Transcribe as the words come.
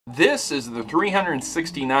This is the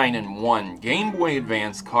 369-in-1 Game Boy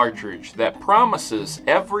Advance cartridge that promises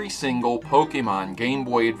every single Pokemon Game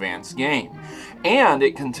Boy Advance game. And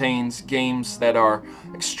it contains games that are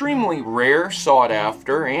extremely rare, sought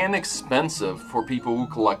after, and expensive for people who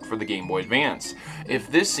collect for the Game Boy Advance. If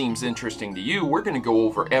this seems interesting to you, we're going to go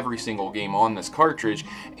over every single game on this cartridge,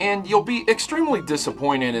 and you'll be extremely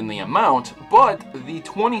disappointed in the amount, but the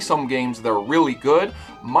 20-some games that are really good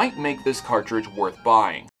might make this cartridge worth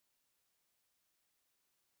buying.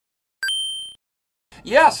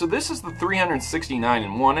 Yeah, so this is the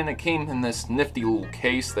 369-in-1, and it came in this nifty little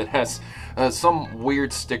case that has some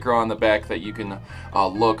weird sticker on the back that you can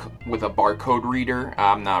look with a barcode reader.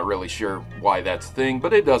 I'm not really sure why that's a thing,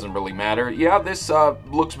 but it doesn't really matter. Yeah, this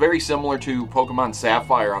looks very similar to Pokemon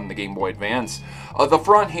Sapphire on the Game Boy Advance. The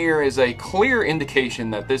front here is a clear indication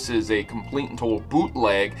that this is a complete and total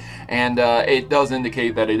bootleg, and it does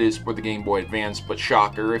indicate that it is for the Game Boy Advance, but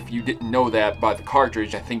shocker, if you didn't know that by the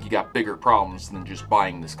cartridge, I think you got bigger problems than just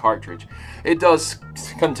buying this cartridge. It does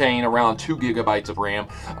contain around 2 gigabytes of RAM,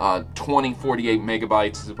 2048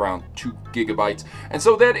 megabytes is around 2 gigabytes, and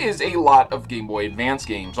so that is a lot of Game Boy Advance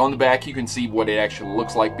games. On the back you can see what it actually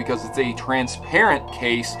looks like because it's a transparent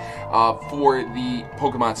case for the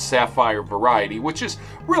Pokemon Sapphire variety, which is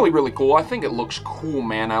really cool. I think it looks cool,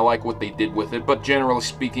 man. I like what they did with it, but generally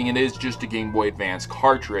speaking it is just a Game Boy Advance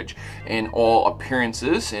cartridge in all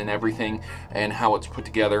appearances and everything and how it's put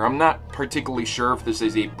together. I'm not particularly sure if this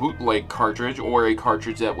is a bootleg cartridge or a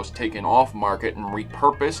cartridge that was taken off market and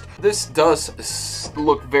repurposed. This does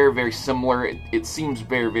look very similar. It seems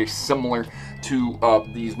very similar to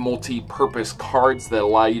these multi-purpose cards that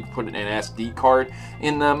allow you to put an SD card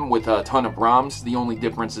in them with a ton of ROMs. The only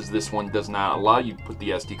difference is this one does not allow you to put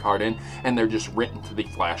the SD card in, and they're just written to the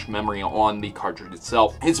flash memory on the cartridge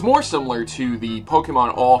itself. It's more similar to the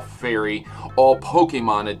Pokemon All Fairy, All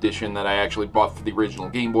Pokemon edition that I actually bought for the original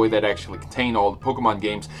Game Boy that actually contained all the Pokemon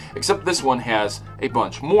games, except this one has a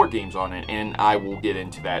bunch more games on it, and I will get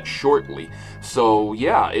into that shortly. So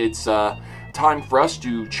yeah, it's time for us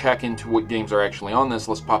to check into what games are actually on this.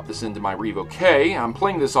 Let's pop this into my Revo K. I'm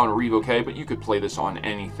playing this on a Revo K, but you could play this on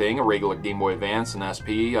anything, a regular Game Boy Advance, an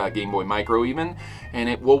SP, Game Boy Micro even, and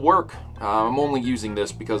it will work. I'm only using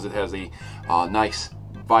this because it has a nice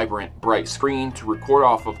vibrant, bright screen to record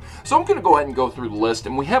off of. So I'm going to go ahead and go through the list,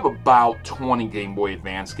 and we have about 20 Game Boy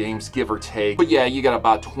Advance games, give or take. But yeah, you got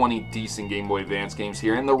about 20 decent Game Boy Advance games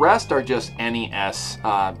here, and the rest are just NES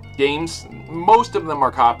games. Most of them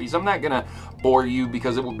are copies. I'm not going to bore you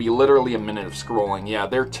because it would be literally a minute of scrolling. Yeah,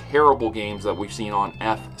 they're terrible games that we've seen on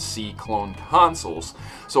FC clone consoles.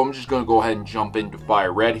 So I'm just going to go ahead and jump into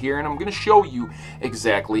Fire Red here, and I'm going to show you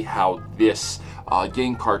exactly how this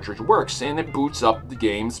game cartridge works, and it boots up the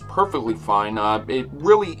games perfectly fine. It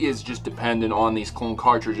really is just dependent on these clone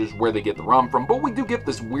cartridges where they get the ROM from, but we do get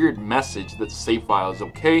this weird message that the save file is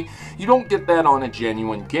okay. You don't get that on a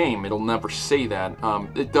genuine game. It'll never say that.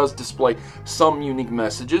 It does display some unique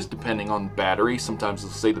messages depending on the battery. Sometimes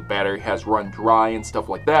it'll say the battery has run dry and stuff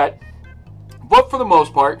like that, but for the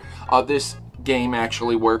most part this game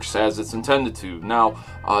actually works as it's intended to. Now,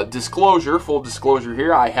 full disclosure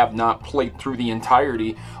here, I have not played through the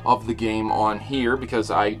entirety of the game on here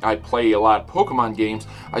because I play a lot of Pokemon games.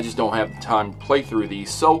 I just don't have the time to play through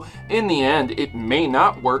these. So in the end, it may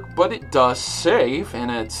not work, but it does save,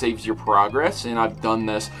 and it saves your progress, and I've done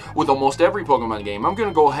this with almost every Pokemon game. I'm going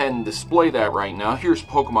to go ahead and display that right now. Here's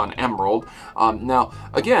Pokemon Emerald. Now,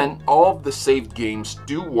 again, all of the saved games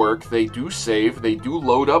do work. They do save. They do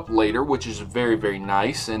load up later, which is very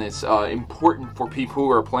nice, and it's important for people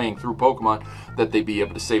who are playing through Pokemon that they be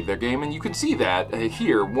able to save their game, and you can see that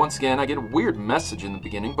here. Once again, I get a weird message in the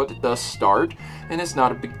beginning, but it does start, and it's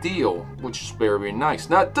not a big deal, which is very nice.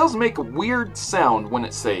 Now, it does make a weird sound when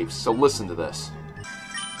it saves, so listen to this.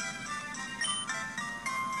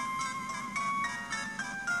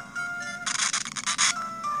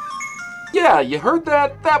 Yeah, you heard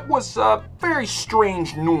that? That was a very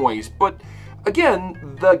strange noise, but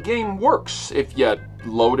again, the game works. If you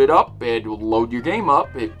load it up, it will load your game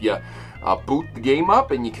up. If you boot the game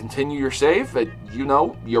up and you continue your save, you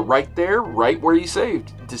know, you're right there, right where you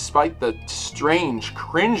saved, despite the strange,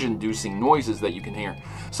 cringe-inducing noises that you can hear.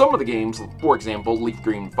 Some of the games, for example, Leaf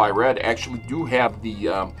Green and Fire Red, actually do have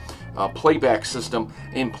the playback system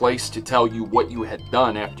in place to tell you what you had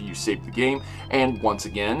done after you saved the game. And once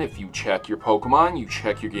again, if you check your Pokemon, you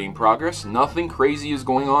check your game progress, nothing crazy is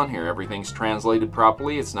going on here. Everything's translated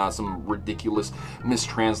properly. It's not some ridiculous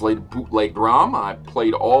mistranslated bootleg ROM. I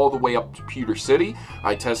played all the way up to Pewter City.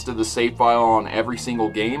 I tested the save file on every single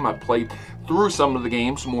game. I played through some of the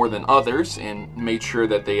games more than others and made sure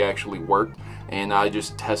that they actually worked. and I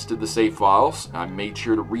just tested the save files. I made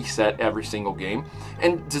sure to reset every single game,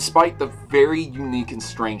 and despite the very unique and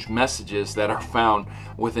strange messages that are found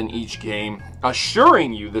within each game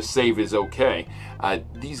assuring you the save is okay,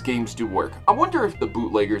 these games do work. I wonder if the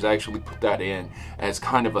bootleggers actually put that in as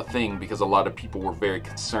kind of a thing because a lot of people were very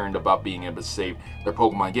concerned about being able to save their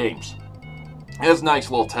Pokemon games. It's a nice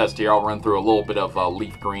little test here. I'll run through a little bit of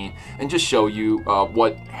Leaf Green and just show you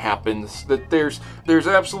what happens. That there's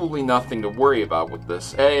absolutely nothing to worry about with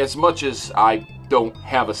this. As much as I don't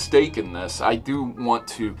have a stake in this, I do want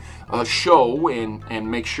to show and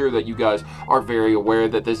make sure that you guys are very aware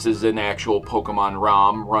that this is an actual Pokemon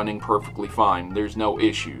ROM running perfectly fine. There's no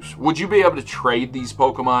issues. Would you be able to trade these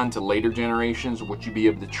Pokemon to later generations? Would you be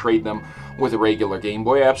able to trade them with a regular Game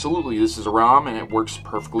Boy? Absolutely. This is a ROM and it works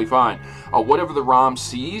perfectly fine. Whatever the ROM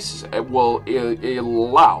sees, it'll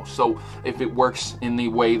allow. So if it works in the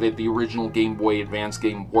way that the original Game Boy Advance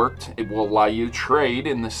game worked, it will allow you to trade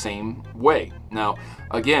in the same way. Now,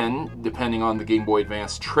 again, depending on the Game Boy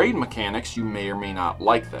Advance trade mechanics, you may or may not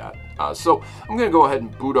like that. So I'm going to go ahead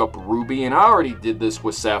and boot up Ruby, and I already did this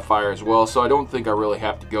with Sapphire as well, so I don't think I really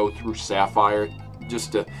have to go through Sapphire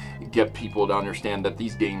just to get people to understand that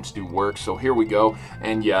these games do work. So here we go,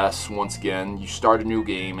 and yes, once again, you start a new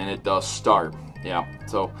game, and it does start. Yeah,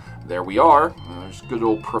 so there we are. There's good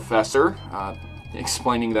old Professor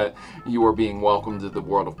explaining that you are being welcomed to the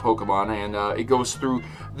world of Pokemon, and it goes through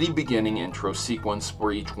the beginning intro sequence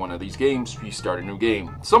for each one of these games. You start a new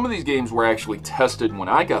game. Some of these games were actually tested when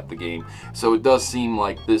I got the game, so it does seem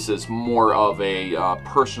like this is more of a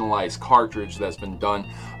personalized cartridge that's been done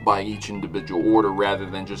by each individual order rather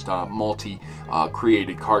than just a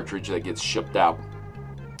multi-created cartridge that gets shipped out.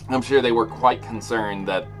 I'm sure they were quite concerned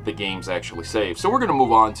that the games actually save. So we're going to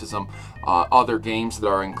move on to some other games that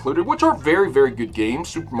are included, which are very, very good games.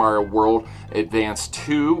 Super Mario World Advance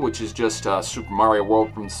 2, which is just Super Mario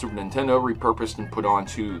World from the Super Nintendo, repurposed and put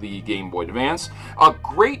onto the Game Boy Advance. A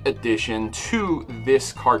great addition to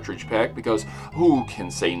this cartridge pack, because who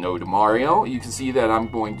can say no to Mario? You can see that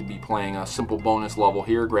I'm going to be playing a simple bonus level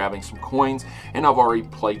here, grabbing some coins, and I've already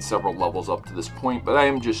played several levels up to this point, but I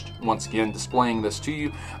am just, once again, displaying this to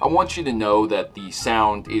you. I want you to know that the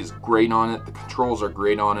sound is great on it, the controls are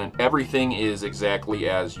great on it, everything is exactly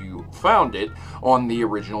as you found it on the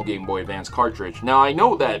original Game Boy Advance cartridge. Now, I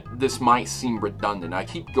know that this might seem redundant. I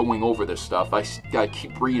keep going over this stuff. I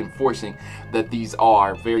keep reinforcing that these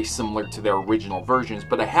are very similar to their original versions,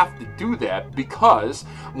 but I have to do that because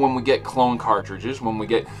when we get clone cartridges, when we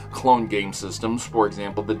get clone game systems, for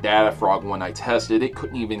example, the Data Frog one I tested, it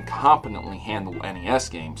couldn't even competently handle NES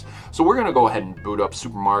games. So we're going to go ahead and boot up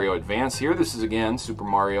Super Mario Advance here. This is, again, Super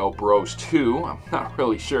Mario Bros. 2. I'm not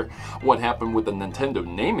really sure what happened with the Nintendo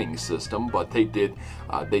naming system, but they did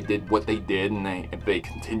what they did, and they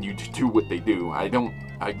continue to do what they do.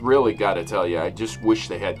 I really gotta tell you, I just wish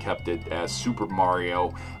they had kept it as Super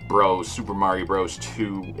Mario Bros.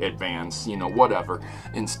 2 Advance, you know, whatever,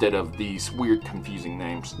 instead of these weird, confusing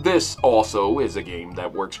names. This also is a game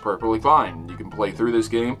that works perfectly fine. You can play through this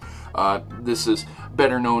game. This is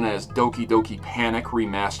better known as Doki Doki Panic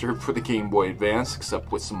Remastered for the Game Boy Advance,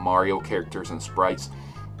 except with some Mario characters and sprites.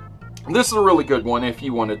 This is a really good one. If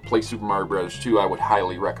you want to play Super Mario Bros. 2, I would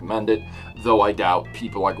highly recommend it, though I doubt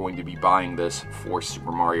people are going to be buying this for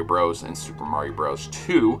Super Mario Bros. And Super Mario Bros.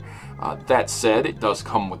 2. That said, it does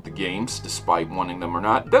come with the games, despite wanting them or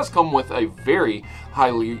not. It does come with a very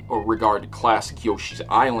highly regarded classic Yoshi's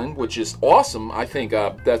Island, which is awesome. I think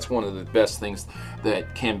that's one of the best things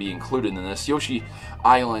that can be included in this. Yoshi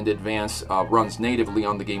Island Advance runs natively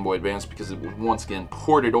on the Game Boy Advance because it was once again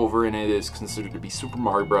ported over, and it is considered to be Super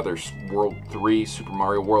Mario Brothers World 3, Super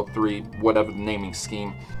Mario World 3, whatever the naming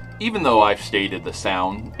scheme. Even though I've stated the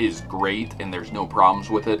sound is great and there's no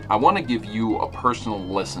problems with it, I want to give you a personal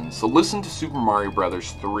listen. So listen to Super Mario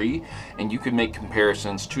Brothers 3, and you can make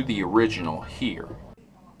comparisons to the original here.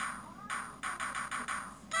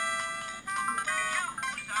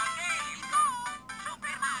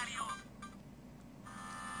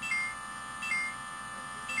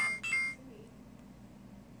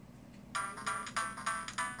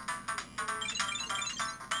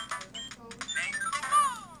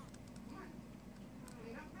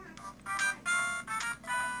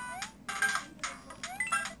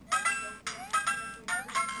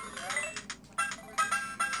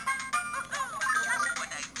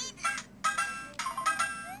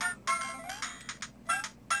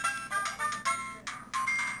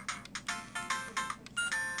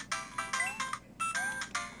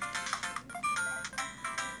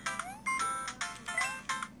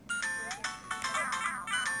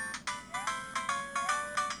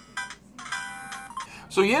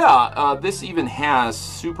 So yeah, this even has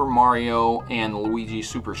Super Mario and Luigi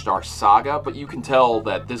Superstar Saga, but you can tell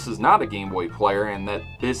that this is not a Game Boy player and that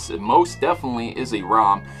this most definitely is a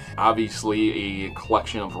ROM. Obviously, a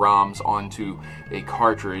collection of ROMs onto a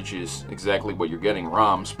cartridge is exactly what you're getting,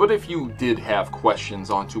 ROMs, but if you did have questions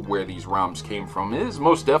onto where these ROMs came from, it is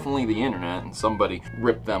most definitely the internet, and somebody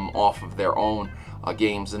ripped them off of their own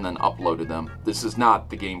games and then uploaded them. This is not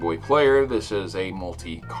the Game Boy player, this is a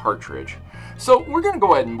multi-cartridge. So we're going to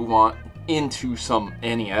go ahead and move on into some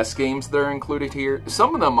NES games that are included here.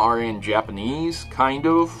 Some of them are in Japanese, kind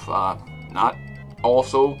of, not,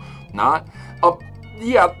 also not.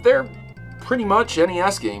 Yeah, they're pretty much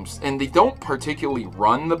NES games, and they don't particularly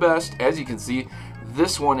run the best. As you can see,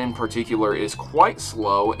 this one in particular is quite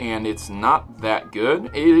slow, and it's not that good.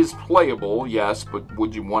 It is playable, yes, but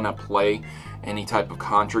would you want to play any type of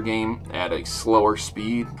Contra game at a slower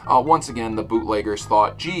speed? Once again, the bootleggers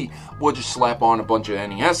thought, gee, we'll just slap on a bunch of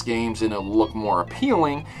NES games and it'll look more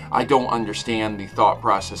appealing. I don't understand the thought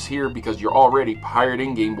process here, because you're already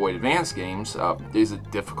pirating Game Boy Advance games. Is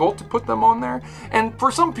it difficult to put them on there? And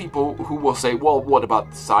for some people who will say, well, what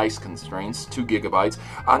about the size constraints, 2 gigabytes?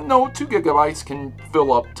 No, 2 gigabytes can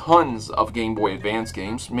fill up tons of Game Boy Advance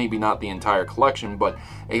games, maybe not the entire collection, but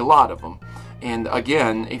a lot of them. And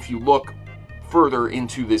again, if you look further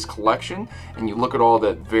into this collection and you look at all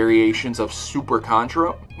the variations of Super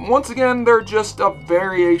Contra, once again, they're just a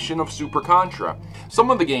variation of Super Contra. Some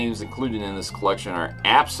of the games included in this collection are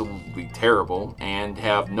absolutely terrible and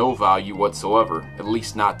have no value whatsoever, at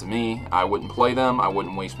least not to me. I wouldn't play them, I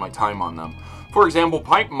wouldn't waste my time on them. For example,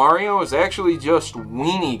 Pipe Mario is actually just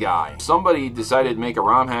Weenie Guy. Somebody decided to make a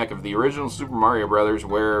ROM hack of the original Super Mario Brothers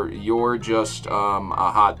where you're just a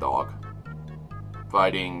hot dog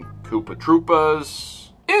fighting Koopa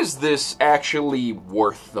Troopas. Is this actually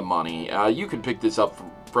worth the money? You can pick this up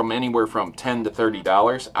from anywhere from $10 to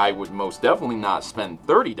 $30. I would most definitely not spend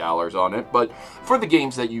 $30 on it, but for the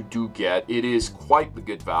games that you do get, it is quite the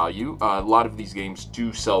good value. A lot of these games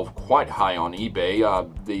do sell quite high on eBay.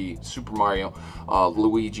 The Super Mario,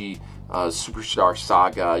 Luigi, Superstar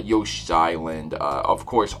Saga, Yoshi's Island, of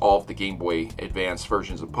course all of the Game Boy Advance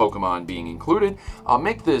versions of Pokemon being included,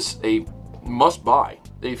 make this a must-buy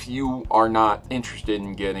if you are not interested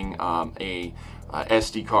in getting a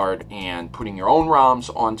SD card and putting your own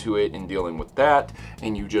ROMs onto it and dealing with that,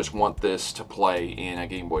 and you just want this to play in a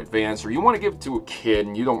Game Boy Advance, or you want to give it to a kid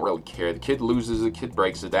and you don't really care. The kid loses, the kid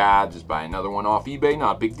breaks it, just buy another one off eBay,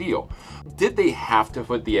 not a big deal. Did they have to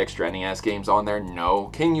put the extra NES games on there? No.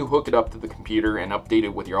 Can you hook it up to the computer and update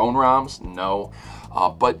it with your own ROMs? No.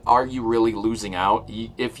 But are you really losing out?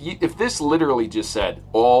 If this literally just said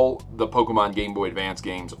all the Pokemon Game Boy Advance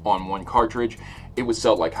games on one cartridge, it would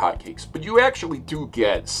sell like hotcakes. But you actually do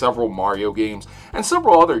get several Mario games and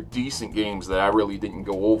several other decent games that I really didn't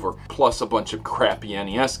go over, plus a bunch of crappy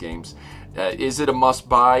NES games. Is it a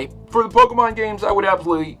must-buy? For the Pokemon games, I would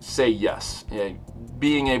absolutely say yes.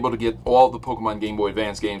 Being able to get all the Pokemon Game Boy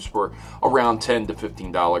Advance games for around $10 to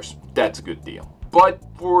 $15, that's a good deal. But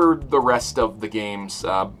for the rest of the games,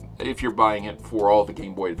 if you're buying it for all the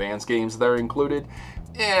Game Boy Advance games that are included,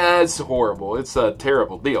 it's horrible. It's a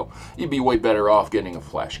terrible deal. You'd be way better off getting a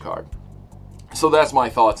flash card. So that's my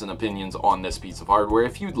thoughts and opinions on this piece of hardware.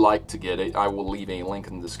 If you'd like to get it, I will leave a link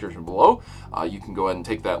in the description below. You can go ahead and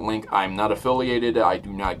take that link. I'm not affiliated. I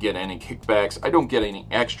do not get any kickbacks. I don't get any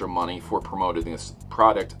extra money for promoting this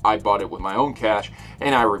product. I bought it with my own cash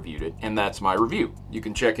and I reviewed it, and that's my review. You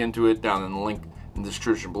can check into it down in the link in the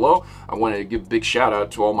description below. I wanted to give a big shout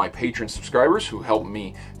out to all my Patreon subscribers who helped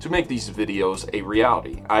me to make these videos a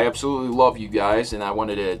reality. I absolutely love you guys, and I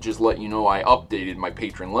wanted to just let you know I updated my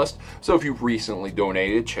Patreon list. So if you've recently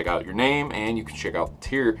donated, check out your name, and you can check out the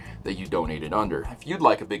tier that you donated under. If you'd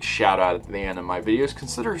like a big shout out at the end of my videos,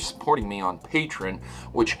 consider supporting me on Patreon,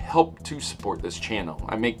 which help to support this channel.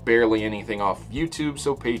 I make barely anything off of YouTube,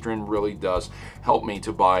 so Patreon really does help me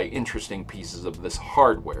to buy interesting pieces of this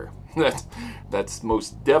hardware. That's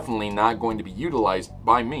most definitely not going to be utilized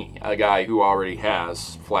by me, a guy who already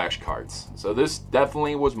has flash cards. So this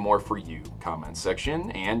definitely was more for you, comment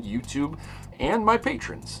section, and YouTube, and my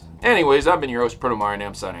patrons. Anyways, I've been your host, Protomario, and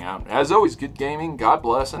I'm signing out. As always, good gaming, God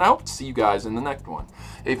bless, and I hope to see you guys in the next one.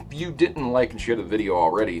 If you didn't like and share the video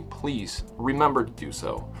already, please remember to do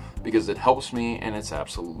so, because it helps me and it's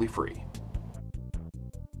absolutely free.